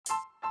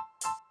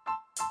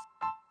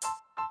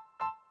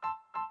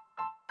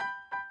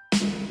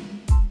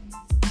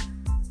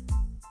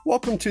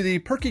Welcome to the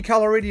Perky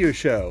Collar Radio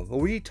Show, where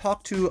we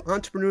talk to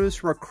entrepreneurs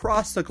from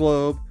across the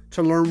globe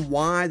to learn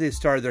why they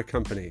started their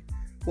company,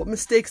 what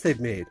mistakes they've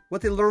made,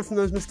 what they learned from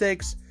those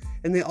mistakes,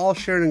 and they all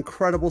share an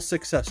incredible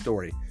success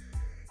story.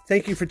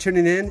 Thank you for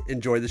tuning in.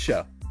 Enjoy the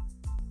show.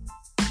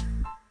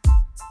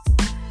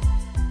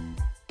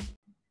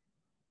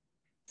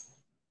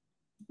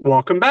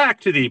 Welcome back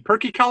to the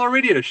Perky Collar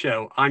Radio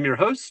Show. I'm your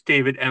host,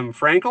 David M.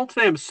 Frankel.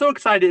 Today, I'm so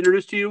excited to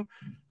introduce to you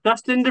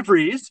Dustin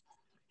DeVries.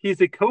 He's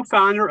the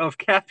co-founder of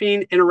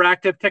Caffeine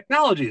Interactive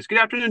Technologies. Good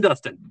afternoon,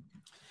 Dustin.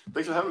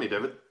 Thanks for having me,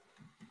 David.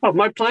 Oh,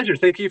 my pleasure.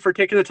 Thank you for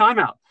taking the time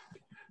out.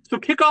 So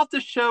kick off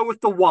the show with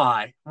the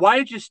why. Why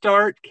did you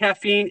start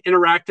Caffeine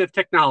Interactive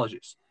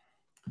Technologies?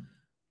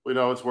 Well,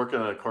 I was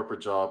working a corporate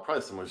job,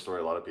 probably a similar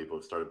story. A lot of people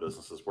have started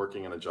businesses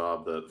working in a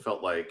job that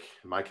felt like,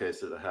 in my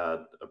case, it had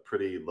a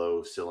pretty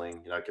low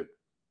ceiling. I could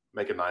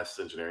make a nice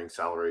engineering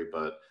salary,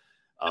 but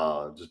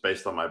just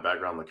based on my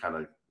background, the kind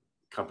of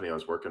company I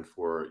was working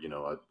for,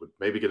 I would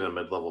maybe get into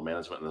mid-level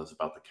management, and that's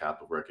about the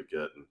cap of where I could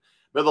get. And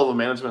mid-level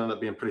management ended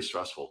up being pretty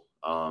stressful.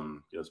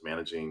 It's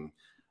managing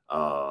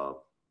a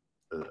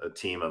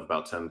team of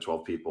about 10,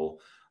 12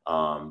 people, a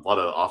lot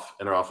of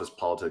inter-office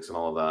politics and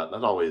all of that. And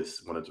I'd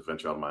always wanted to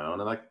venture out on my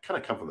own. And I kind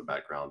of come from the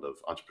background of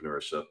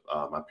entrepreneurship.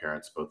 My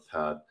parents both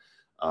had,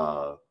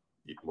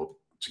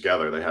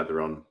 together, they had their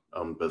own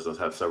business,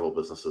 had several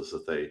businesses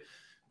that they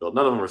built.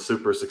 None of them were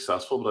super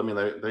successful, but I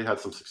mean, they had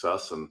some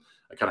success, and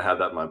I kind of had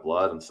that in my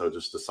blood. And so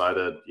just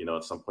decided,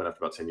 at some point after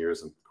about 10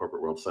 years in the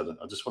corporate world, said,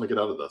 I just want to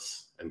get out of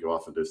this and go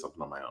off and do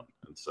something on my own.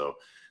 And so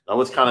that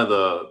was kind of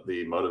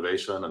the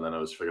motivation. And then I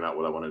was figuring out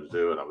what I wanted to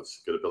do, and I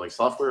was good at building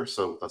software.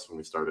 So that's when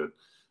we started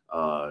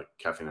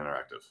Caffeine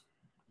Interactive.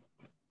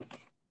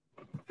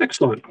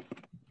 Excellent.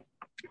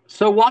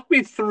 So walk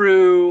me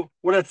through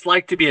what it's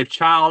like to be a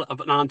child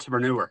of an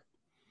entrepreneur.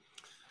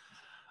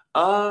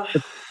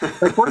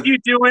 Like, what are you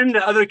doing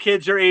that other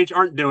kids your age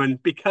aren't doing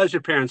because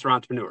your parents are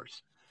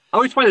entrepreneurs? I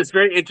always find this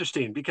very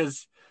interesting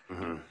because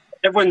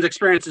everyone's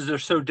experiences are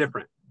so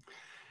different.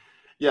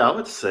 Yeah, I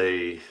would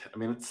say,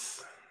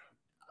 it's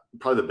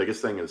probably the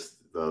biggest thing is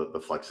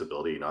the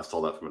flexibility. I saw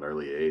that from an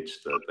early age,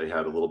 that they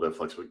had a little bit of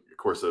flexibility. Of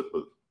course,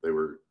 they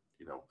were,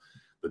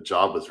 the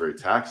job was very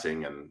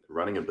taxing, and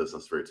running a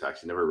business very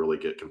taxing. You never really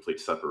get complete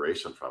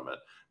separation from it.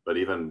 But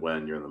even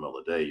when you're in the middle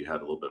of the day, you had a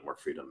little bit more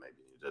freedom maybe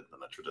you did than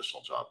a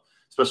traditional job,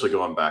 especially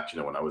going back,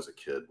 when I was a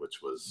kid,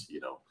 which was,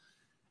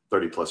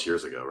 30 plus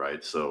years ago.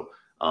 Right. So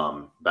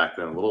back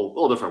then, a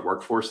little different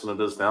workforce than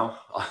it is now,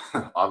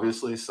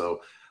 obviously.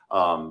 So,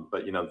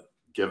 but,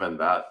 given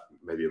that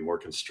maybe a more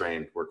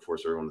constrained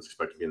workforce, everyone was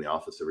expected to be in the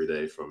office every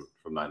day from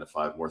 9 to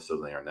 5, more so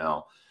than they are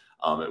now.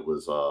 It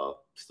was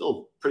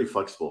still pretty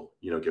flexible,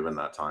 given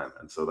that time.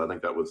 And so I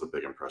think that was a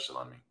big impression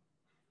on me.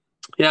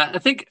 Yeah, I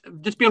think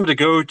just being able to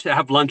go to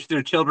have lunch with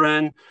your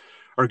children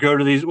or go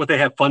to these, what they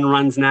have fun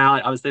runs now.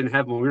 Obviously, they didn't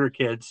have when we were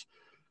kids.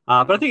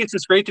 But I think it's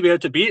just great to be able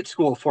to be at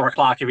school at 4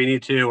 o'clock if you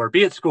need to, or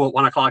be at school at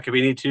 1 o'clock if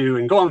you need to,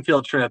 and go on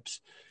field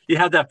trips. You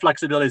have that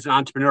flexibility as an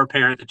entrepreneur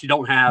parent that you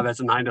don't have as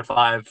a 9 to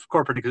 5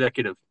 corporate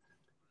executive.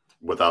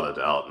 Without a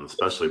doubt. And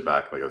especially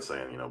back, like I was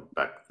saying,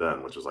 back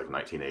then, which was like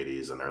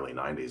 1980s and early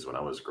 90s when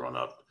I was growing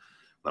up,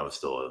 when I was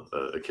still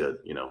a kid,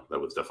 that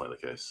was definitely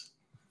the case.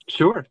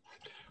 Sure.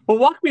 Well,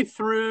 walk me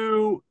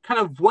through kind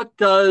of what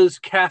does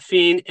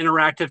Caffeine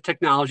Interactive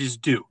Technologies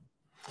do?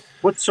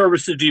 What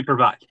services do you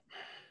provide?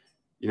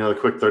 The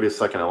quick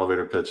 30-second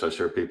elevator pitch I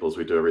share people is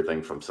we do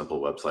everything from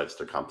simple websites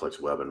to complex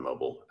web and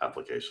mobile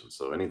applications.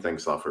 So anything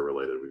software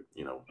related,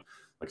 we, like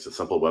I said,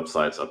 simple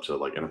websites up to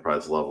like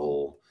enterprise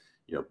level,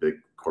 big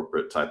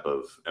corporate type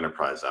of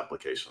enterprise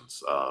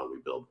applications we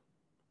build.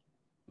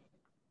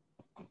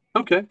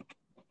 Okay,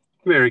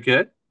 very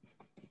good.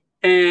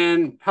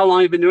 And how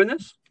long have you been doing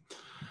this?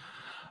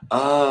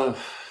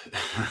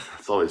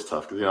 It's always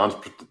tough because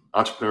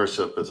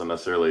entrepreneurship isn't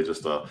necessarily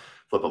just a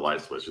flip a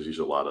light switch. There's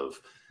usually a lot of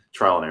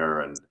trial and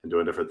error and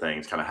doing different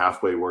things, kind of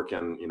halfway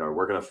working,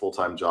 working a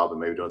full-time job and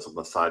maybe doing something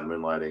on the side,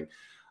 moonlighting.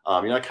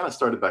 I kind of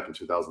started back in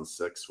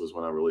 2006 was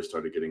when I really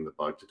started getting the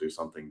bug to do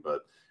something,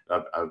 but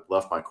I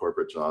left my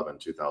corporate job in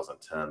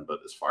 2010. But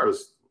as far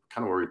as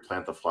kind of where we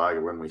plant the flag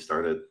or when we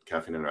started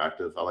Caffeine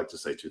Interactive, I like to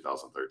say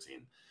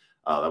 2013.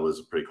 That was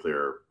a pretty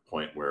clear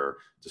point where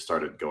just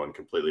started going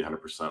completely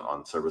 100%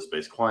 on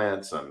service-based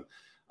clients. And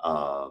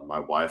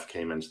my wife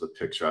came into the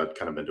picture. I'd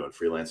kind of been doing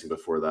freelancing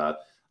before that.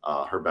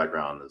 Her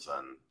background is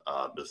in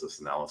business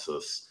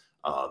analysis,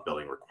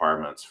 building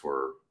requirements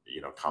for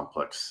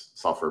complex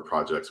software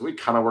projects. We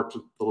kind of worked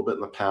a little bit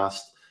in the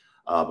past,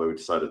 but we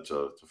decided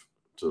to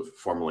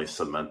formally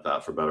cement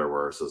that, for better or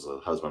worse, as a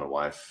husband and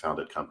wife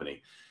founded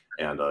company.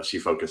 And she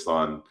focused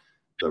on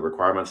the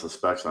requirements and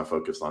specs, and I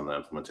focused on the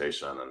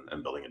implementation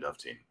and building a dev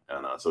team.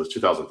 And so it's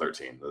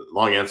 2013.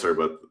 Long answer,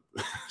 but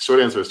short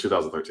answer is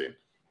 2013.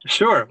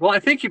 Sure. Well, I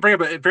think you bring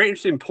up a very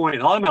interesting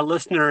point. A lot of my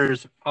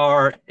listeners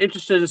are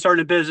interested in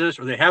starting a business,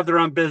 or they have their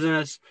own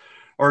business,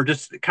 or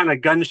just kind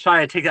of gun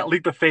shy to take that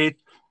leap of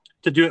faith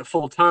to do it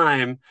full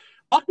time.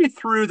 Walk me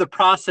through the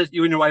process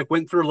you and your wife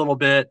went through a little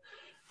bit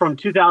from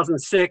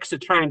 2006 to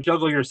try and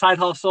juggle your side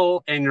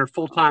hustle and your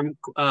full-time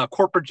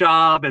corporate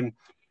job? And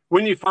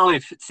when you finally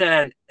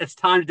said, it's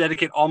time to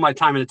dedicate all my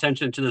time and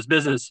attention to this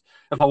business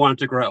if I want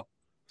it to grow?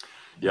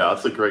 Yeah,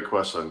 that's a great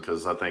question,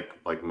 because I think,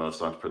 like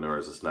most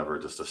entrepreneurs, it's never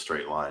just a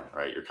straight line,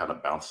 right? You're kind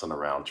of bouncing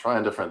around,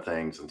 trying different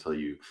things until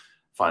you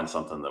find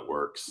something that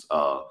works.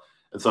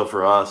 And so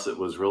for us, it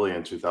was really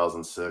in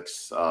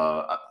 2006.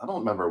 I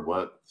don't remember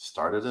what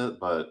started it,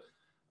 but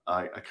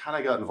I kind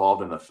of got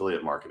involved in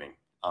affiliate marketing.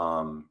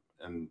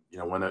 And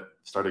when it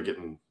started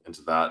getting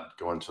into that,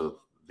 going to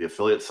the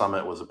Affiliate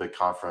Summit was a big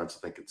conference. I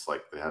think it's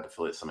like they had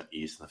Affiliate Summit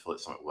East and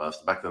Affiliate Summit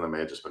West. Back then, there may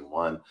have just been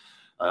one.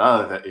 I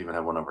don't think they even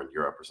had one over in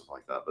Europe or something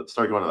like that. But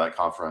started going to that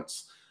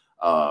conference.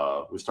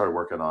 We started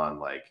working on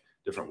like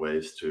different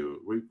ways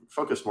we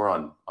focused more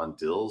on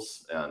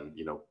deals and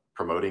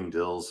promoting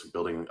deals,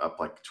 building up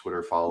like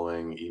Twitter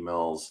following,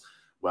 emails,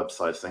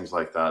 websites, things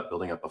like that,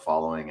 building up a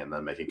following, and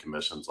then making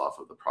commissions off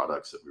of the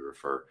products that we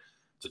refer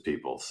to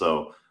people.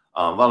 So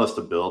allowed us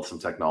to build some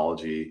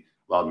technology,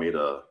 allowed me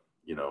to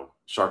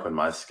sharpen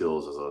my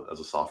skills as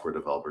a software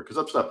developer, because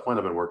up to that point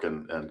I've been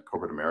working in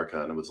corporate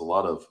America, and it was a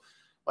lot of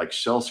like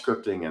shell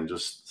scripting and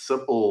just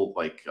simple,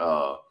 like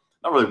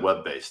not really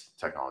web-based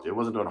technology. I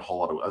wasn't doing a whole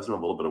lot I was doing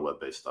a little bit of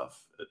web-based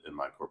stuff in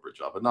my corporate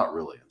job, but not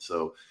really. And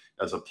so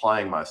as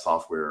applying my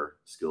software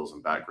skills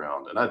and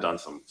background, and I'd done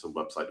some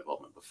website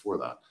development before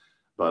that,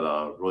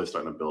 but really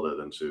starting to build it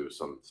into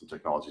some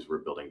technologies we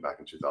were building back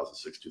in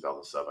 2006,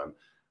 2007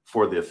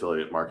 for the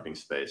affiliate marketing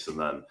space. And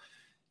then,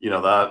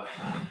 that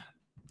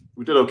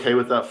we did okay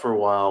with that for a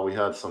while. We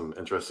had some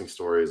interesting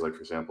stories. Like,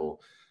 for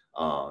example,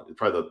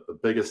 probably the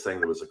biggest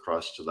thing that was a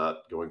crush to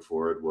that going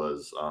forward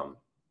was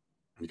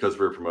because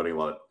we were promoting a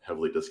lot of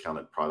heavily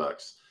discounted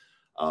products.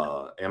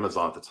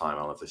 Amazon at the time, I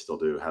don't know if they still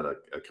do, had a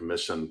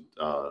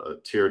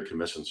tiered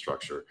commission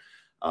structure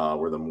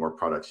where the more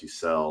products you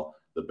sell,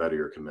 the better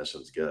your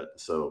commissions get.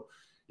 So,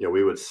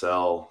 we would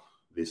sell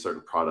these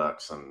certain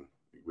products and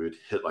we would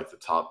hit like the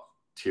top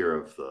tier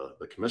of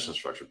the commission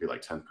structure, be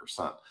like 10%.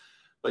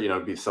 But,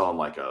 it'd be selling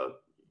like a,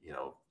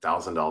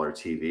 $1,000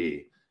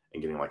 TV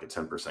and getting like a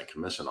 10%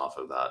 commission off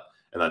of that.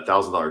 And that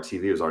 $1,000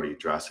 TV is already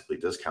drastically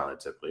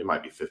discounted. Typically, it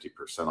might be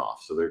 50%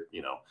 off. So they're,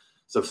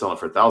 instead of selling it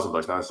for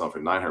 $1,000, now they're selling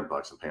for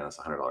 $900 and paying us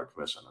 $100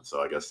 commission. And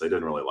so I guess they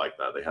didn't really like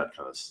that. They had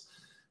kind of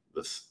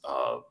this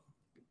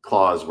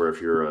clause where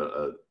if you're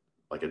a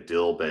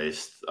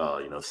deal-based,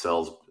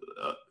 sales,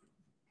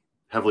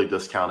 heavily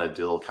discounted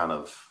deal kind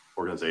of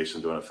organization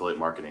doing affiliate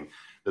marketing,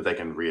 that they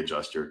can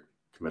readjust your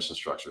commission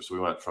structure. So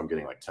we went from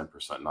getting like 10%,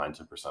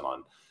 10%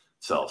 on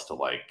sales to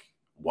like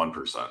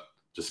 1%,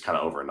 just kind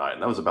of overnight.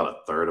 And that was about a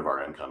third of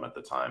our income at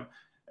the time.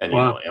 And,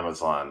 Wow.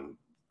 Amazon,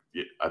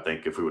 I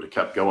think if we would have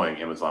kept going,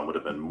 Amazon would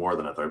have been more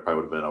than a third,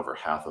 probably would have been over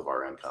half of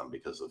our income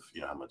because of,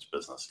 how much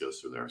business goes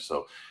through there.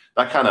 So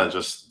that kind of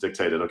just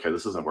dictated, okay,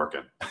 this isn't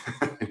working,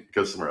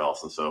 go somewhere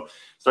else. And so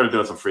started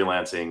doing some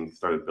freelancing,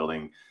 started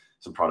building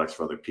some products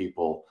for other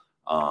people.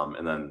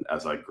 And then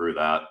as I grew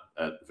that,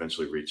 it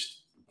eventually reached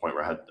a point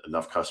where I had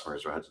enough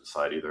customers where I had to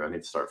decide either I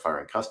need to start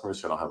firing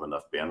customers, so I don't have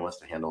enough bandwidth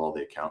to handle all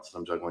the accounts that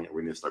I'm juggling, or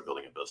we need to start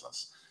building a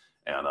business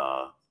and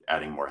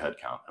adding more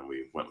headcount. And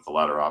we went with the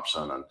latter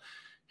option. And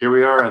here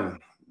we are in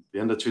the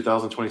end of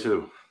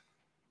 2022.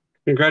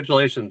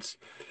 Congratulations.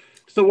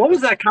 So what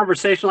was that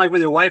conversation like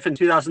with your wife in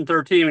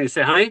 2013 when you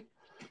say, honey,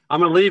 I'm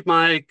going to leave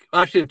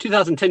actually in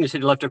 2010, you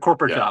said you left a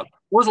corporate job.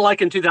 What was it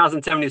like in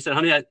 2007 when you said,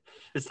 honey,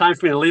 it's time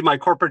for me to leave my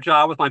corporate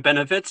job with my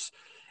benefits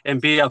and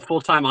be a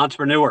full-time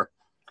entrepreneur?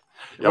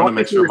 Yeah, I want to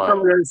make sure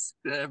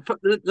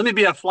let me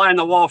be a fly on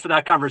the wall for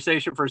that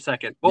conversation for a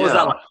second. What was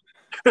that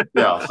like?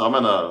 Yeah, so I'm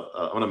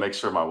gonna make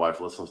sure my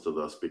wife listens to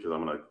this, because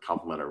I'm gonna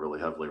compliment her really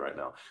heavily right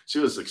now. She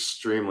was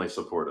extremely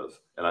supportive,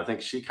 and I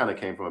think she kind of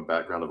came from a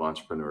background of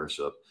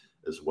entrepreneurship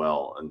as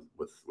well, and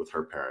with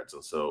her parents,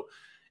 and so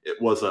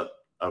it wasn't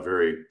a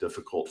very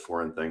difficult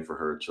foreign thing for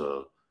her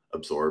to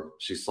absorb.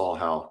 She saw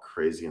how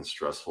crazy and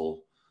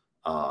stressful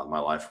my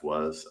life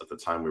was at the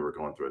time. We were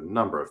going through a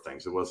number of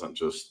things. It wasn't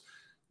just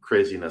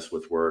craziness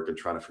with work and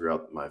trying to figure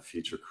out my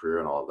future career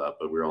and all of that,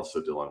 but we were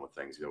also dealing with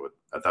things,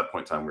 at that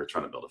point in time, we were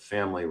trying to build a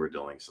family. We're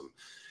dealing some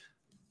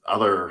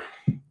other,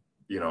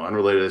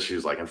 unrelated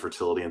issues like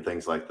infertility and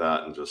things like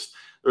that. And just,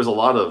 there's a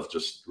lot of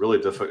just really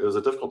difficult, it was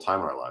a difficult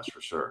time in our lives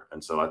for sure.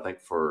 And so I think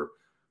for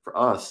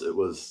us, it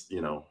was,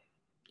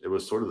 it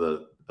was sort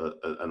of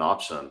an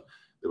option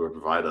that would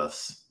provide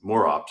us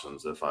more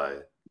options. If I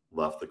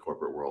left the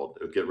corporate world,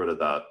 it would get rid of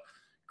that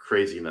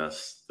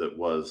craziness that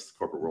was the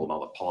corporate world and all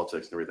the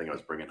politics and everything I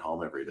was bringing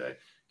home every day,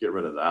 get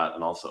rid of that,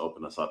 and also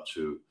open us up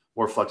to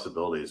more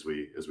flexibility as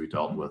we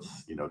dealt with,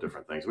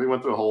 different things. We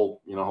went through a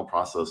whole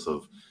process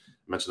of,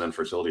 mentioned the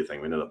infertility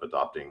thing. We ended up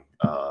adopting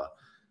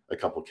a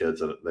couple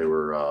kids. They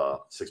were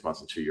 6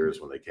 months and 2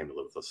 years when they came to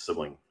live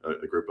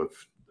with a group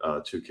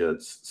of two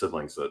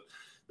siblings that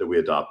we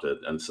adopted.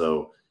 And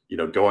so,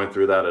 going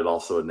through that, it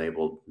also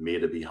enabled me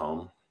to be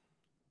home,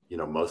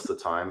 most of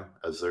the time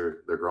as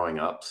they're growing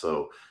up.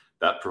 So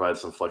that provides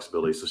some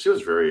flexibility. So she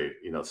was very,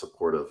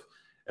 supportive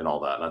and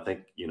all that. And I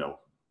think,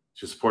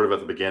 she was supportive at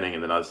the beginning,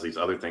 and then as these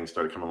other things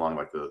started coming along,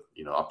 like the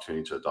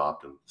opportunity to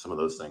adopt and some of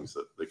those things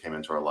that came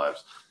into our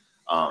lives,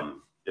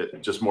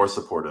 it just more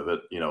supportive.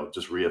 It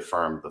just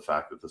reaffirmed the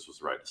fact that this was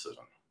the right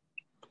decision.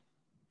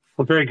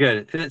 Well, very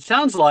good. And it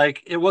sounds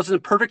like it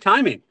wasn't perfect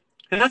timing,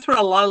 and that's what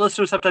a lot of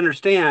listeners have to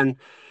understand.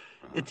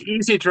 It's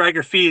easy to drag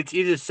your feet. It's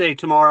easy to say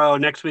tomorrow,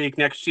 next week,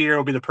 next year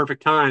will be the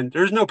perfect time.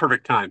 There's no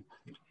perfect time.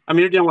 I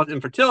mean, you're dealing with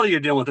infertility, you're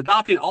dealing with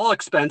adopting, all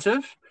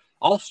expensive,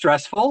 all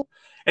stressful.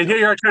 And here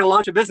you are trying to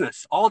launch a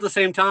business all at the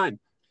same time.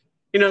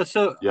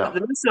 So Yeah.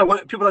 the message I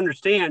want people to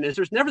understand is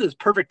there's never this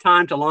perfect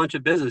time to launch a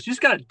business. You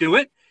just got to do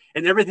it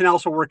and everything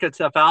else will work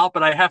itself out.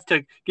 But I have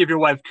to give your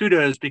wife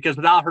kudos because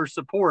without her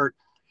support,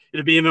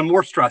 it'd be even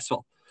more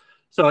stressful.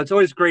 So it's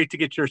always great to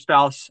get your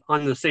spouse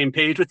on the same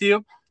page with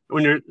you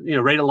when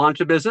you're ready to launch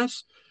a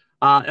business.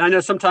 And I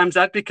know sometimes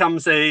that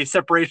becomes a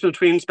separation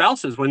between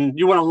spouses when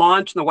you want to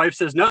launch and the wife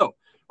says no,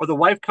 or the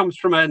wife comes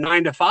from a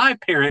 9-to-5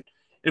 parent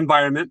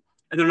environment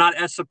and they're not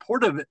as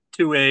supportive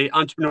to a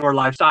entrepreneur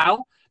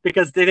lifestyle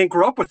because they didn't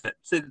grow up with it.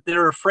 So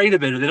they're afraid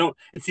of it, or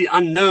it's the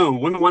unknown.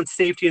 Women want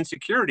safety and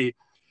security.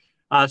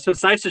 So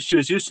it's nice that she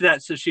was used to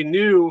that. So she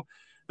knew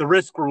the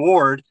risk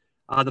reward,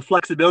 the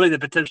flexibility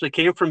that potentially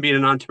came from being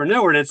an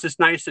entrepreneur. And it's just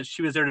nice that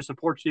she was there to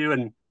support you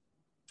and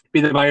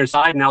be there by your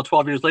side. Now,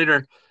 12 years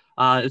later,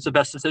 it's the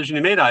best decision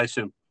you made, I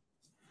assume.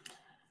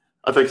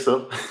 I think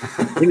so.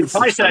 You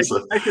probably said I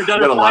should have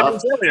done it 5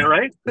 years earlier,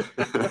 right?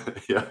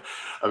 Yeah.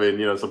 I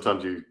mean,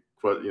 sometimes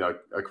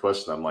I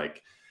question, I'm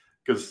like,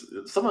 because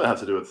some of it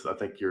has to do with,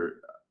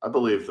 I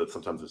believe that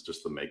sometimes it's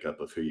just the makeup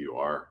of who you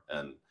are.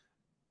 And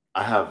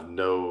I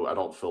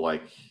don't feel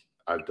like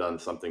I've done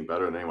something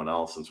better than anyone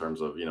else in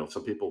terms of,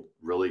 some people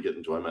really get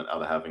enjoyment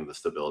out of having the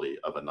stability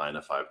of a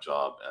 9-to-5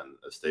 job and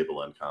a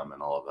stable income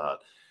and all of that.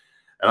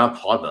 And I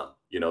applaud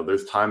them.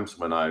 There's times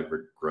when I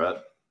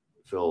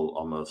feel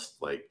almost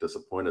like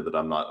disappointed that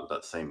I'm not of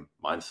that same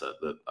mindset,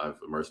 that I've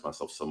immersed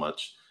myself so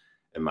much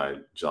in my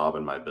job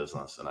and my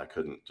business, and I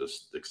couldn't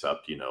just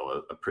accept,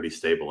 a pretty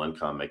stable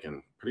income,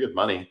 making pretty good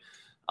money,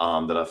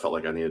 that I felt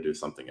like I needed to do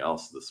something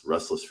else, this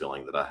restless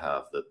feeling that I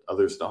have that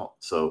others don't.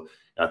 So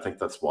I think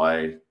that's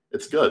why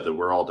it's good that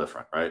we're all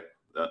different, right?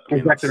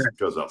 That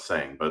goes without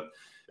saying, but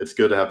it's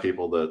good to have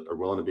people that are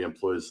willing to be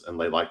employees and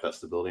they like that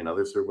stability, and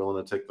others who are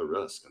willing to take the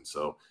risk. And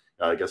so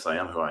I guess I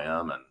am who I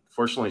am. And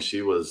fortunately,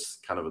 she was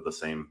kind of the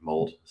same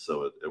mold,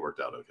 so it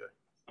worked out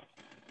okay.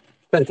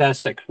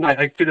 Fantastic.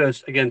 I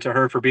kudos again to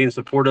her for being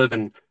supportive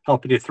and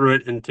helping you through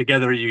it. And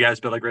together, you guys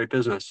built a great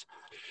business.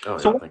 Oh, yeah,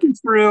 so walking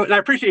through, and I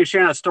appreciate you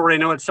sharing that story. I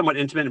know it's somewhat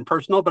intimate and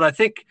personal, but I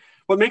think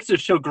what makes this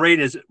show great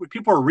is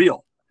people are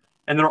real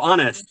and they're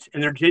honest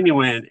and they're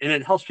genuine. And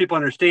it helps people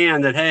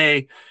understand that,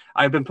 hey,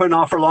 I've been putting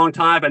off for a long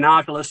time, but now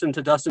after listening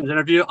to Dustin's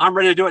interview, I'm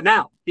ready to do it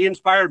now. He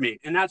inspired me.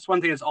 And that's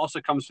one thing that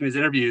also comes from these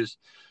interviews.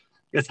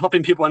 It's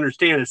helping people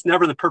understand it's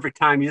never the perfect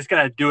time. You just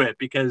got to do it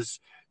because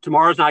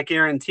tomorrow's not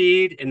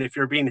guaranteed. And if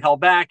you're being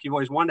held back, you've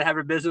always wanted to have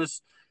your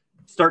business,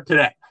 start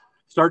today,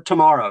 start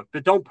tomorrow,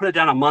 but don't put it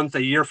down a month,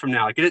 a year from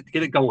now. Get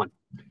it going.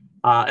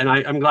 And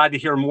I'm glad to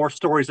hear more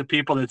stories of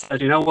people that said,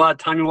 you know what,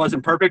 timing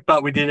wasn't perfect,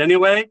 but we did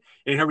anyway.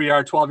 And here we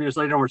are 12 years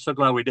later, and we're so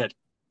glad we did.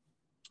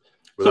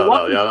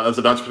 Yeah, as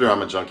an entrepreneur,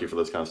 I'm a junkie for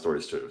those kind of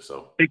stories too.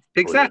 So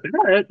exactly.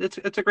 No,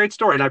 it's a great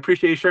story, and I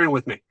appreciate you sharing it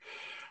with me.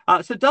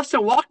 So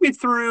Dustin, walk me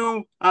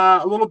through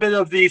a little bit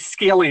of the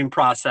scaling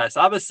process.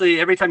 Obviously,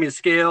 every time you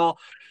scale,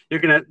 you're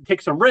going to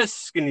take some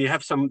risks and you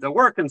have some that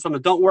work and some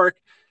that don't work.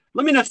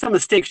 Let me know some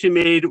mistakes you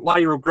made while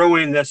you were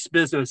growing this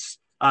business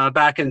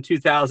back in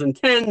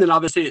 2010, and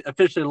obviously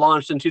officially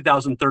launched in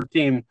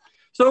 2013.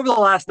 So over the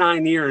last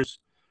 9 years,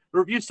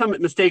 review some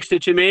mistakes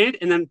that you made,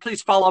 and then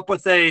please follow up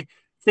with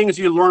things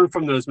you learned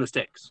from those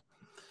mistakes.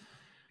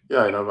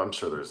 Yeah, I'm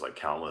sure there's like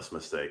countless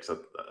mistakes.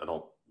 I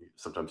don't.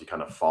 Sometimes you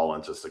kind of fall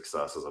into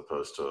success as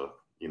opposed to,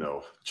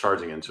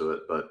 charging into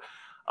it. But,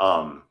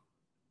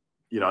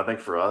 I think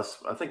for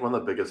us, one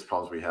of the biggest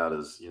problems we had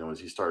is,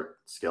 as you start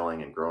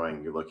scaling and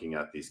growing, you're looking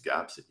at these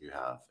gaps that you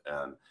have.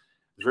 And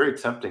it's very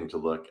tempting to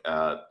look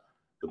at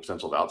the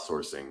potential of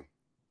outsourcing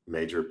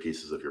major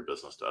pieces of your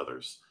business to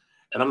others.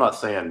 And I'm not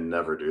saying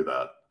never do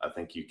that. I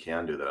think you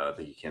can do that. I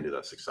think you can do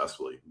that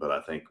successfully. But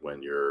I think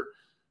when you're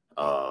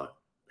a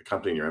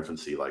company in your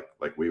infancy, like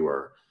we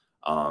were,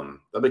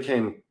 that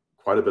became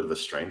quite a bit of a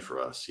strain for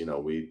us.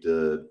 We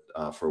did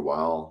for a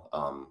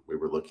while, we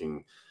were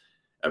looking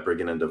at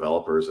bringing in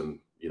developers, and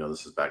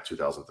this is back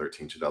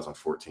 2013,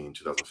 2014,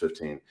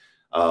 2015.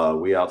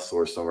 We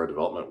outsourced some of our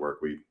development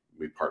work. We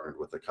partnered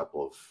with a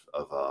couple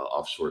of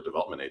offshore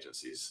development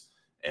agencies,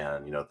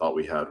 and thought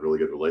we had really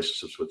good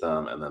relationships with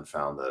them, and then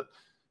found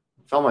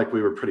like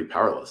we were pretty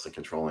powerless in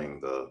controlling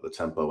the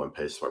tempo and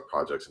pace of our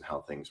projects and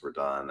how things were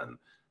done and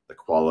the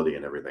quality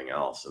and everything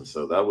else. And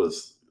so that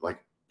was like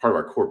part of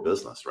our core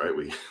business, right?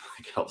 We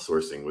like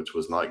outsourcing, which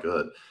was not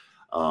good.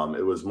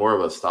 It was more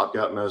of a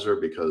stopgap measure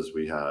because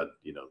we had,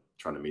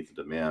 trying to meet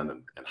the demand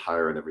and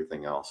hire and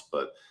everything else,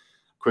 but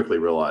quickly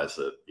realized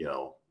that,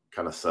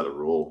 kind of set a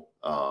rule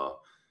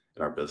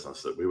in our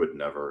business that we would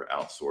never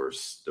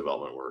outsource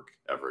development work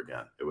ever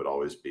again. It would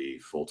always be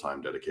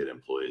full-time dedicated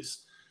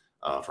employees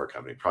for our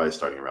company. Probably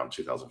starting around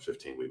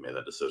 2015, we made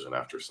that decision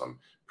after some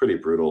pretty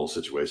brutal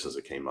situations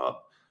that came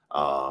up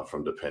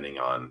from depending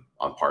on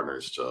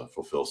partners to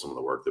fulfill some of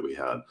the work that we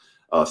had.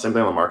 Same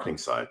thing on the marketing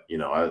side.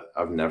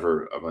 I'm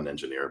an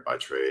engineer by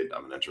trade.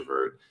 I'm an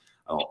introvert.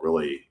 I don't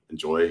really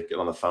enjoy getting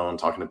on the phone,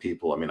 talking to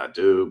people. I mean, I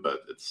do,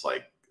 but it's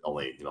like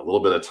only a little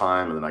bit of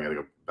time, and then I got to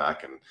go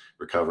back and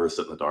recover,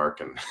 sit in the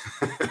dark and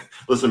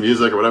listen to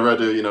music or whatever I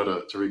do,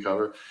 to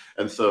recover.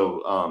 And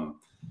so,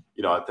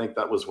 I think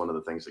that was one of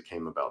the things that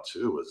came about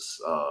too,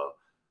 was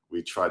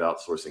we tried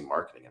outsourcing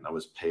marketing, and I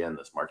was paying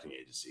this marketing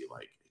agency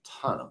like a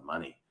ton of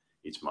money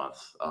each month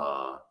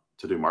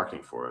to do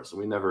marketing for us.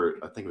 And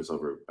I think it was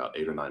over about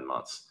 8 or 9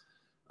 months,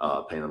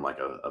 paying them like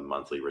a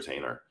monthly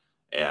retainer.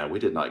 And we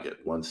did not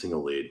get one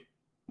single lead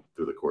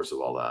through the course of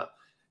all that.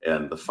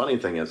 And the funny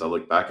thing is, I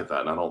look back at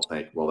that and I don't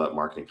think, well, that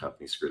marketing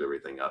company screwed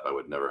everything up, I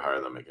would never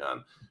hire them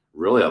again.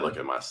 Really, I look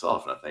at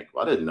myself and I think,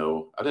 well, I didn't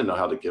know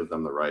how to give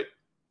them the right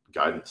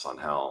guidance on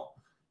how,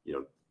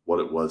 what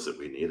it was that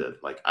we needed.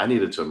 Like, I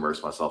needed to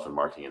immerse myself in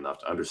marketing enough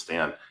to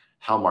understand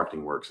how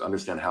marketing works,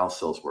 understand how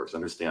sales works,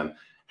 understand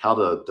how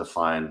to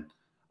define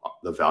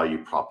the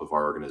value prop of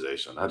our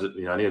organization. I need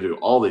to do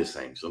all these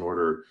things in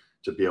order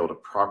to be able to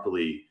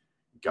properly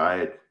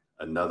guide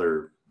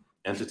another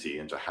entity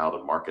into how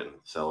to market and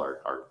sell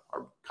our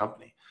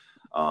company.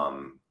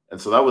 And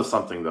so that was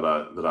something that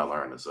I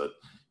learned, is that,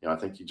 I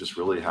think you just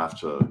really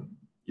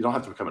you don't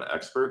have to become an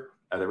expert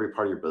at every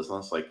part of your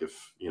business. Like,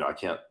 if,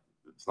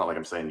 it's not like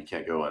I'm saying you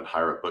can't go and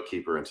hire a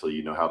bookkeeper until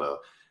you know how to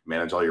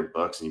manage all your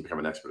books and you become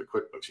an expert at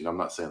QuickBooks. I'm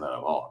not saying that at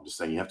all. I'm just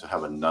saying you have to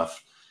have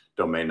enough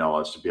domain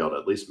knowledge to be able to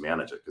at least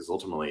manage it. Because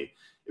ultimately,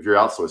 if you're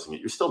outsourcing it,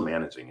 you're still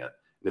managing it.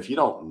 And if you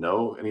don't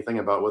know anything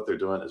about what they're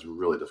doing, it's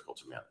really difficult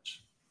to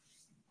manage.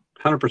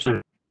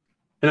 100%.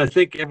 And I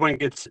think everyone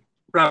gets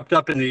wrapped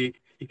up in you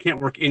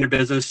can't work in your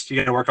business, you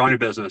got to work on your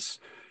business.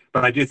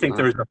 But I do think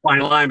there's a fine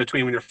line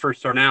between when you're first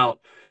starting out,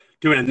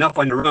 doing enough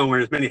on your own,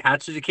 wearing as many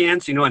hats as you can,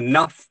 so you know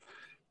enough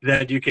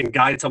that you can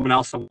guide someone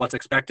else on what's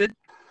expected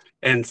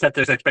and set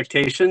those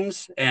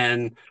expectations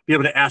and be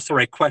able to ask the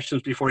right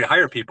questions before you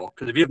hire people.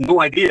 Because if you have no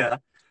idea,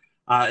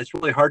 it's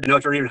really hard to know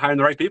if you're even hiring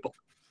the right people.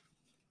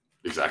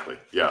 Exactly.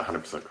 Yeah,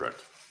 100%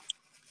 correct.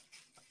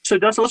 So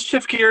Dustin, let's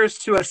shift gears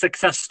to a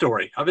success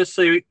story.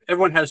 Obviously,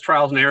 everyone has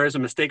trials and errors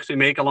and mistakes we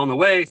make along the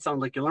way.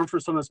 Sounds like you learn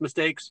from some of those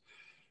mistakes.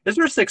 Is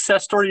there a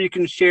success story you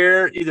can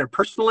share, either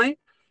personally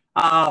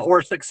or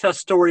a success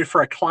story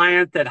for a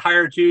client that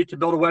hired you to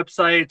build a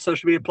website,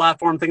 social media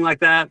platform, thing like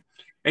that,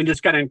 and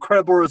just got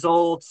incredible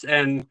results,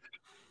 and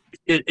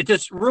it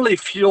just really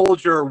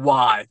fueled your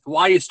why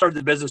you started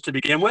the business to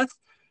begin with,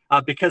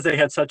 because they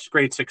had such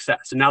great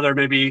success. And now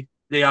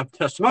they have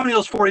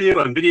testimonials for you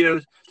and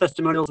videos,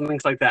 testimonials and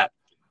things like that.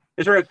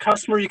 Is there a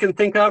customer you can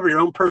think of or your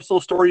own personal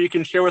story you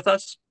can share with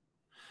us?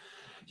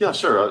 Yeah,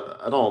 sure.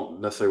 I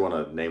don't necessarily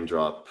want to name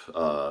drop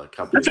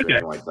companies or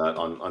anything like that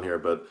on here,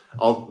 but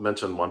I'll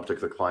mention one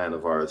particular client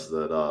of ours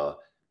that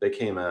they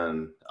came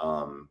in.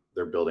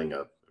 They're building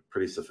a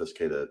pretty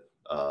sophisticated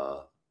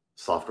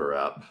software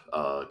app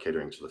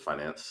catering to the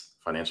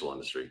financial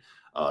industry,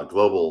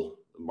 global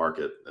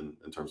market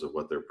in terms of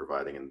what they're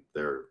providing, and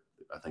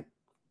I think,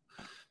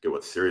 get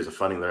what series of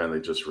funding there, and they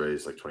just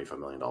raised like $25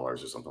 million or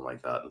something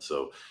like that. And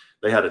so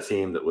they had a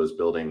team that was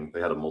building, they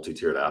had a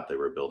multi-tiered app they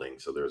were building.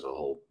 So there's a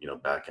whole,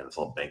 back end, it's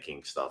all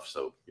banking stuff.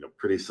 So,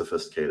 pretty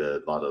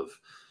sophisticated, a lot of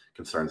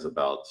concerns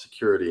about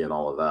security and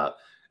all of that.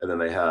 And then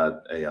they had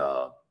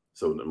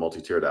so the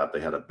multi-tiered app,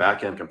 they had a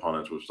back end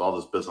component, which was all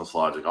this business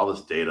logic, all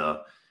this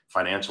data,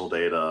 financial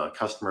data,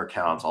 customer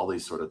accounts, all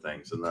these sort of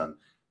things. And then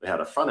they had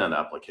a front end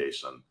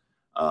application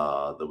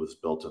that was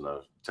built in a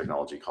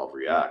technology called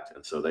React.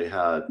 And so they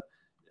had,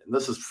 and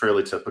this is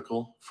fairly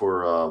typical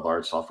for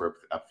large software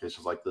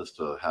applications like this,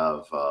 to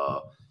have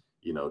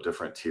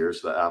different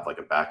tiers to the app, like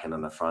a back end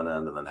and a front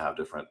end, and then have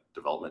different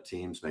development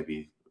teams.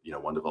 Maybe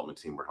one development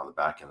team working on the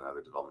back end,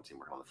 another development team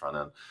working on the front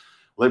end.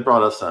 Well, they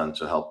brought us in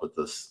to help with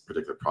this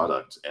particular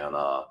product, and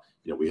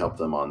we helped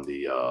them on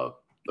the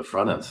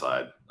front end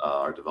side.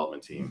 Our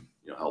development team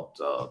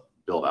helped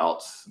build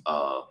out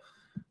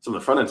some of the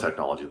front end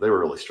technology they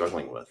were really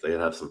struggling with. They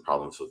had some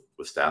problems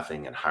with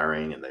staffing and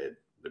hiring, and they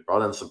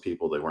brought in some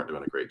people, they weren't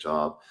doing a great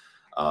job,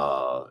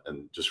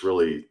 and just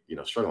really,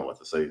 struggling with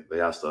this. They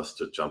asked us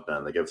to jump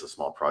in. They gave us a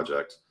small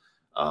project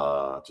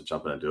to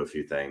jump in and do a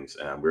few things,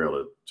 and we were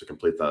able to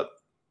complete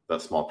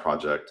that small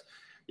project,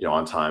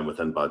 on time,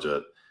 within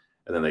budget.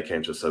 And then they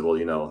came to us and said, well,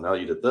 now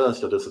that you did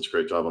such a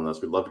great job on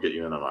this, we'd love to get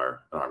you in on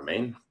our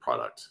main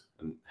product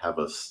and have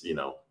us,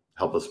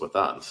 help us with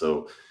that. And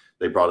so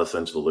they brought us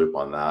into the loop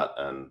on that,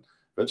 and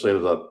eventually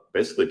ended up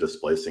basically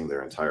displacing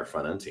their entire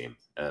front end team,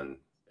 and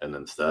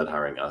instead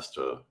hiring us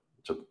to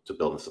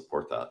build and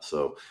support that.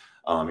 So,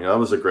 that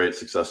was a great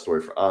success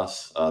story for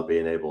us,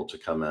 being able to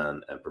come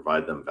in and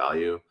provide them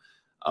value.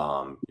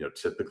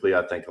 Typically,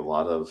 I think a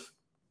lot of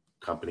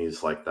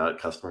companies like that,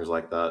 customers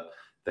like that,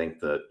 think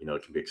that,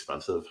 it can be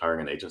expensive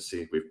hiring an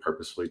agency. We've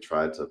purposefully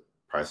tried to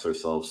price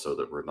ourselves so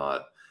that we're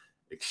not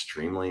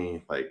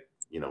extremely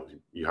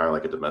you hire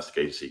like a domestic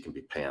agency, you can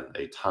be paying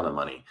a ton of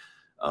money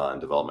in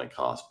development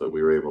costs, but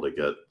we were able to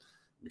get,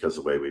 because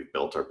the way we've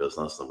built our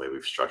business and the way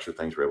we've structured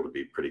things, we're able to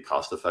be pretty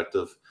cost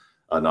effective.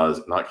 Not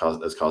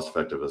as cost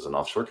effective as an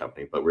offshore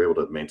company, but we're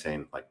able to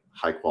maintain like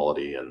high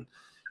quality and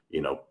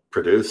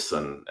produce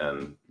and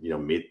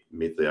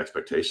meet the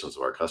expectations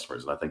of our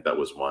customers. And I think that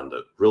was one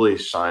that really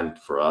shined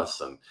for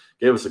us and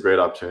gave us a great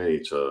opportunity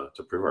to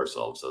prove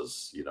ourselves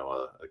as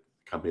a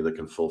company that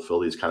can fulfill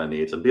these kind of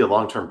needs and be a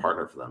long-term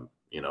partner for them.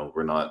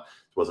 It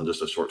wasn't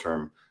just a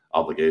short-term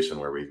obligation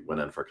where we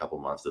went in for a couple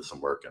of months, did some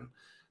work, and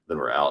then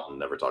we're out and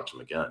never talked to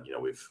them again.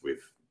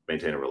 We've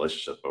maintained a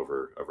relationship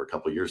over a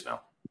couple of years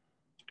now.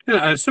 Yeah,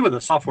 I assume with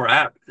the software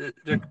app, they're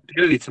going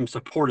to need some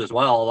support as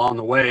well along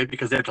the way,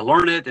 because they have to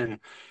learn it, and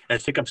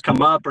as hiccups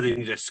come up, or they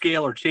need to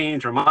scale or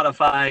change or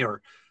modify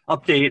or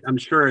update, I'm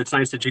sure it's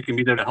nice that you can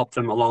be there to help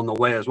them along the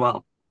way as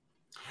well.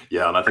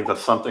 Yeah, and I think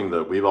that's something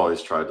that we've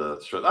always tried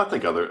to stress. I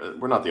think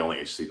we're not the only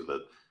agency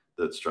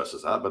that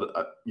stresses that, but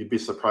you'd be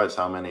surprised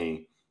how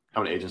many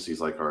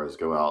agencies like ours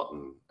go out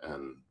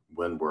and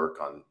win work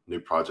on new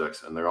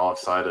projects, and they're all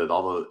excited.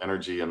 All the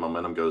energy and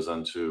momentum goes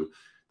into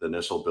the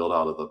initial build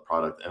out of the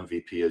product,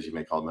 MVP, as you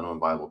may call it, minimum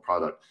viable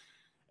product.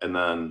 And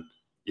then,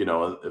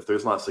 if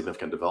there's not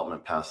significant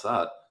development past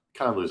that,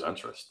 kind of lose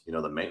interest.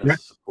 The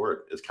maintenance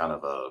support is kind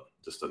of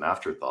just an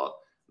afterthought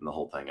in the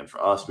whole thing. And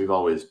for us, we've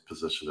always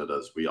positioned it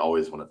as we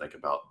always want to think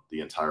about the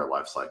entire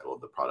life cycle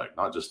of the product,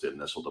 not just the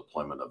initial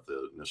deployment of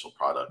the initial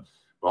product,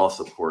 but all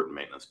support and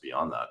maintenance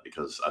beyond that.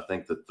 Because I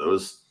think that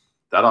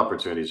that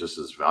opportunity is just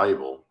as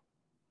valuable,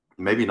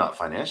 maybe not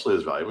financially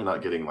as valuable,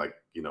 not getting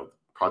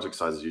project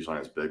size is usually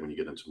not as big when you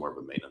get into more of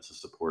a maintenance and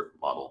support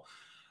model,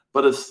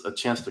 but it's a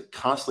chance to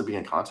constantly be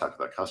in contact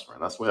with that customer.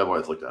 And that's the way I've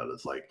always looked at it.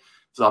 It's like,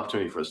 it's an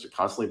opportunity for us to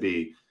constantly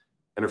be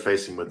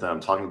interfacing with them,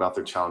 talking about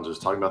their challenges,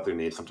 talking about their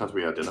needs. Sometimes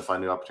we identify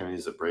new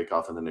opportunities that break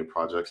off into new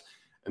projects.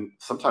 And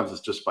sometimes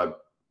it's just by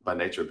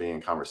nature of being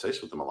in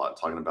conversation with them a lot,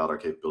 talking about our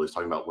capabilities,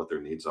 talking about what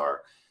their needs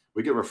are.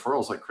 We get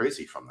referrals like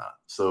crazy from that.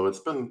 So it's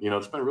been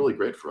really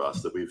great for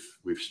us that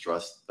we've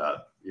stressed that,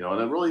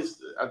 and it really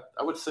is,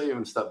 I would say,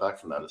 even step back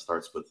from that, it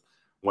starts with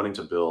wanting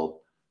to build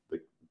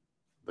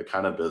the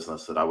kind of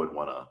business that I would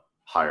want to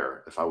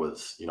hire if I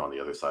was, on the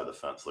other side of the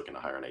fence looking to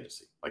hire an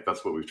agency. Like,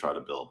 that's what we've tried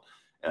to build,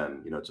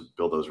 and, to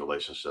build those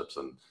relationships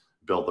and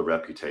build the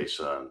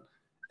reputation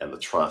and the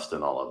trust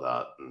and all of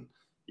that. And,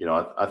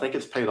 I think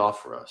it's paid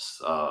off for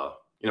us.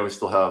 We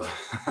still have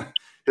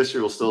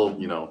history will still,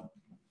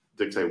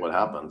 dictate what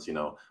happens,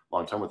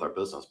 long term with our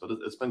business, but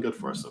it's been good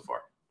for us so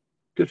far.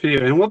 Good for you.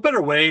 And what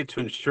better way to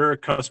ensure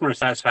customer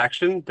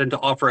satisfaction than to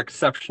offer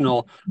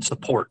exceptional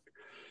support?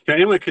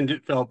 Anyone can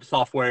develop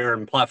software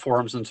and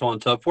platforms and so on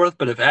and so forth,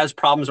 but as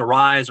problems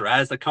arise or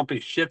as the company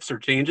shifts or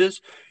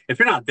changes, if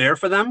you're not there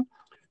for them,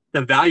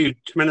 the value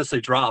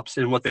tremendously drops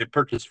in what they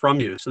purchase from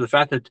you. So the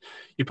fact that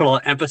you put a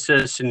lot of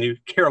emphasis and you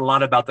care a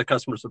lot about the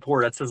customer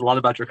support, that says a lot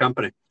about your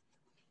company.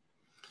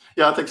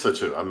 Yeah, I think so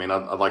too. I mean,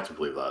 I'd like to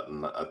believe that.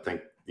 And I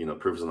think,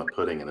 proof's in the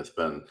pudding, and it's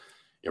been,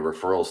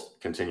 referrals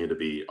continue to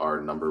be our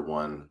number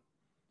one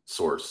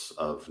source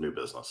of new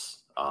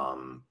business.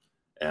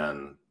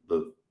 And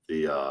the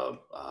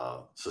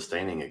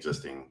sustaining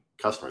existing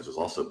customers has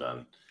also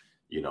been,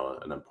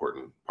 an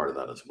important part of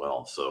that as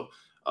well. So,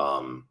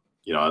 I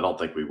don't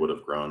think we would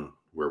have grown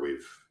where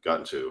we've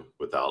gotten to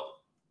without,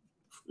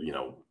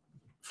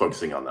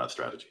 focusing on that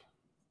strategy.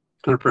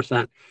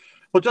 100%.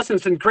 Well, Justin,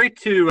 it's been great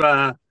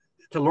to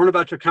learn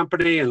about your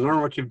company and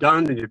learn what you've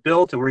done and you've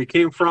built and where you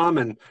came from,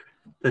 and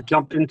to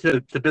jump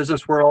into the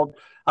business world.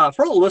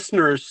 For all the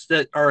listeners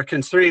that are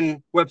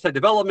considering website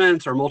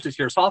development or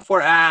multi-tier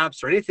software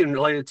apps or anything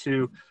related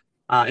to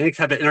any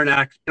type of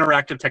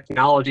interactive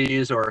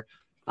technologies or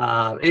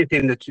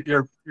anything that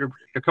your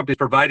company is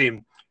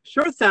providing,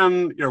 share with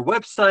them your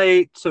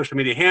website, social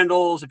media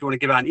handles. If you want to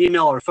give out an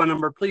email or a phone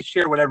number, please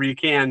share whatever you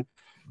can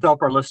to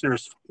help our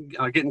listeners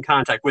get in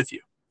contact with you.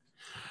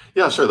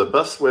 Yeah, sure. The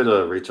best way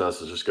to reach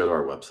us is just go to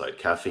our website,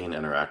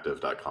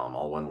 caffeineinteractive.com,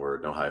 all one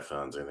word, no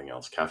hyphens, anything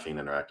else,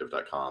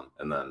 caffeineinteractive.com.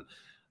 And then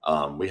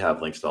we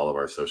have links to all of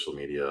our social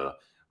media.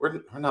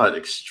 We're not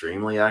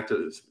extremely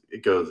active.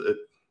 It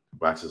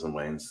waxes and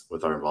wanes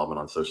with our involvement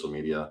on social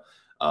media.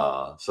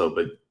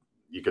 But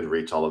you can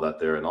reach all of that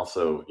there. And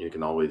also you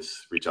can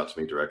always reach out to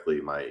me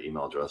directly. My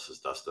email address is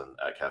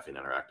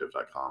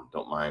dustin@caffeineinteractive.com.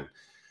 Don't mind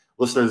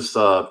listeners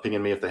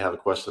pinging me if they have a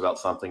question about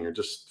something or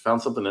just found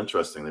something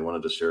interesting. They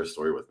wanted to share a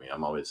story with me.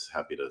 I'm always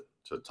happy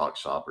to talk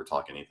shop or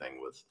talk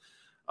anything with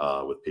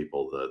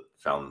people that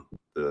found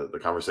the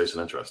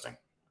conversation interesting.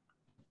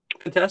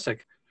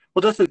 Fantastic.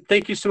 Well, Dustin,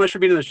 thank you so much for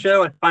being on the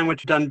show. I find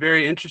what you've done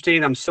very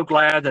interesting. I'm so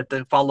glad that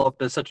the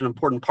follow-up is such an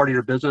important part of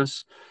your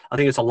business. I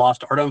think it's a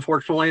lost art,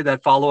 unfortunately,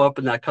 that follow-up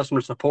and that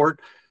customer support.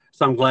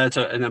 So I'm glad it's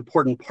an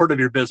important part of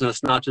your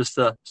business, not just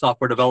the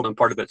software development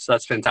part of it. So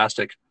that's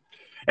fantastic.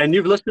 And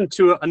you've listened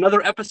to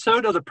another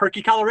episode of the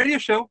Perky Collar Radio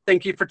Show.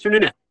 Thank you for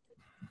tuning in.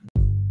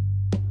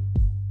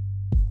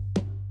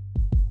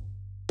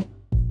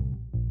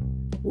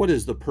 What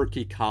is the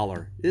Perky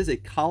Collar? It is a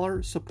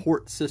collar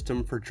support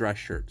system for dress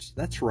shirts.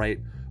 That's right,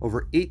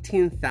 over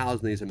 18,000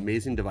 of these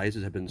amazing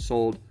devices have been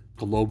sold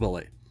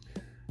globally.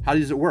 How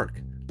does it work?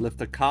 Lift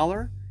the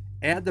collar,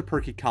 add the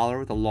Perky Collar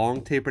with the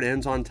long tapered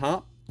ends on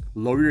top,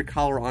 lower your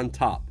collar on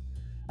top,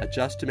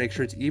 adjust to make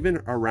sure it's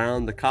even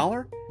around the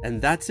collar,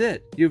 and that's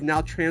it. You've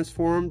now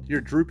transformed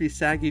your droopy,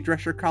 saggy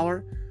dress shirt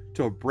collar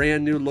to a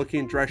brand new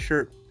looking dress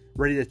shirt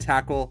ready to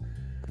tackle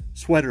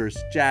sweaters,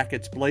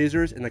 jackets,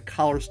 blazers, and the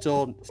collar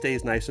still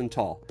stays nice and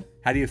tall.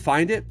 How do you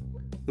find it?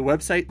 The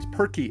website is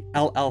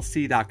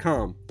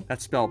perkyllc.com.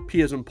 That's spelled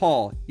P as in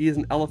Paul, E as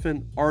in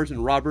elephant, R as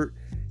in Robert,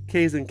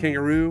 K as in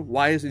kangaroo,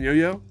 Y as in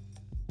yo-yo,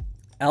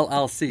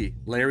 LLC,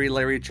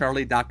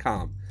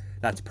 LarryCharlie.com.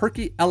 That's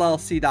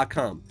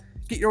perkyllc.com.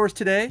 Get yours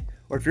today,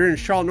 or if you're in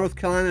Charlotte, North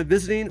Carolina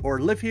visiting or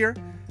live here,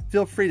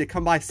 feel free to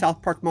come by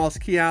South Park Mall's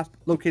kiosk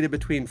located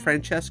between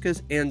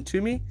Francesca's and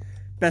Toomey.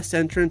 Best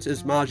entrance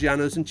is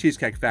Maggiano's and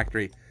Cheesecake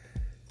Factory.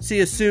 See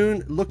you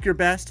soon. Look your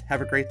best.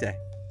 Have a great day.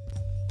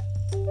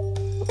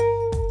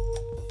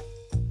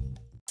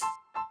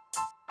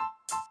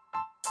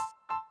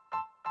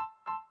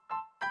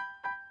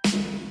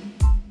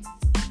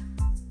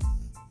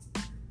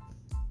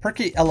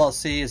 Perky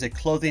LLC is a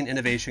clothing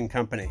innovation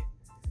company.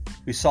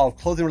 We solve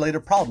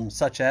clothing-related problems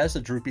such as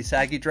the droopy,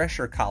 saggy dress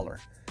shirt collar,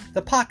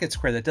 the pocket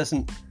square that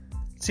doesn't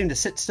seem to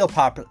sit still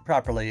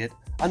properly. It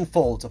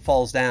unfolds, it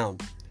falls down.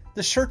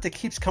 The shirt that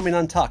keeps coming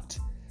untucked,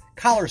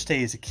 collar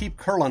stays that keep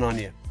curling on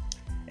you,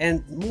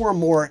 and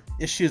more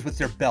issues with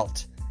your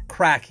belt,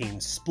 cracking,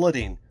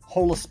 splitting.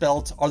 Holeless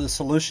belts are the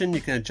solution. You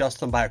can adjust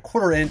them by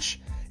 1/4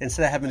 inch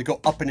instead of having to go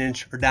up an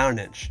inch or down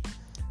an inch.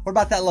 What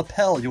about that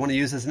lapel you want to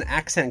use as an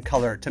accent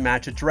color to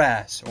match a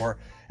dress or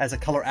as a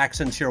color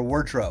accent to your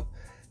wardrobe?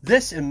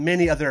 This and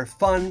many other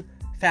fun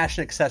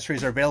fashion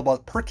accessories are available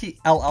at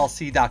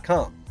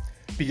perkyllc.com.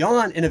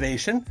 Beyond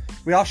innovation,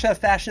 we also have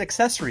fashion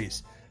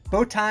accessories.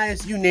 Bow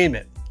ties, you name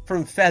it,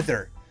 from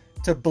feather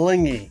to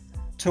blingy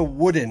to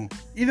wooden,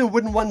 even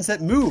wooden ones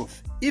that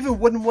move, even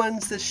wooden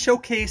ones that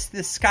showcase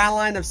the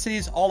skyline of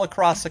cities all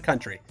across the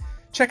country.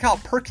 Check out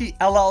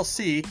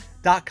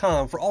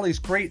perkyllc.com for all these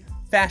great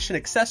fashion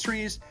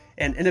accessories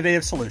and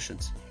innovative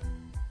solutions.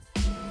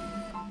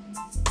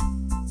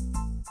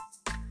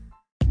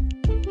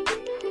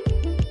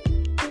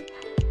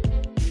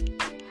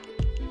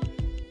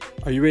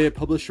 Are you ready to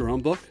publish your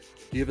own book?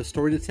 Do you have a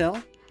story to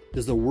tell?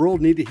 Does the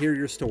world need to hear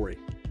your story?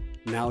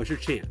 Now is your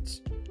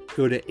chance.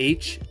 Go to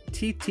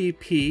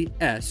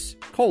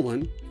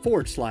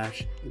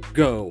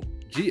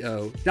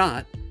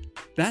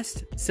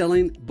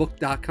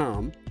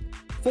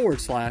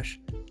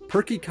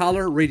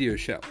Collar Radio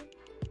Show.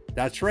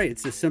 That's right,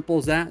 it's as simple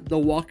as that.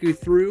 They'll walk you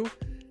through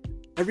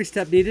every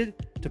step needed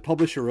to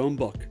publish your own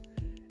book.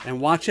 And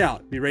watch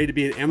out, be ready to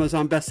be an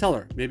Amazon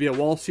bestseller, maybe a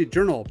Wall Street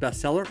Journal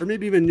bestseller, or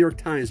maybe even New York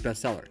Times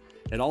bestseller.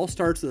 It all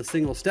starts with a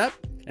single step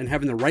and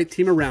having the right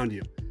team around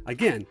you.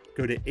 Again,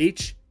 go to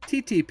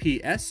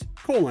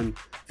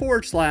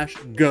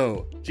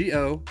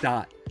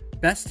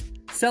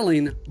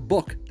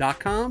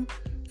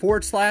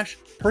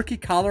https://bestsellingbook.com/Perky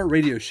Collar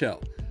Radio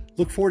Show.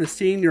 Look forward to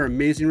seeing your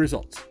amazing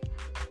results.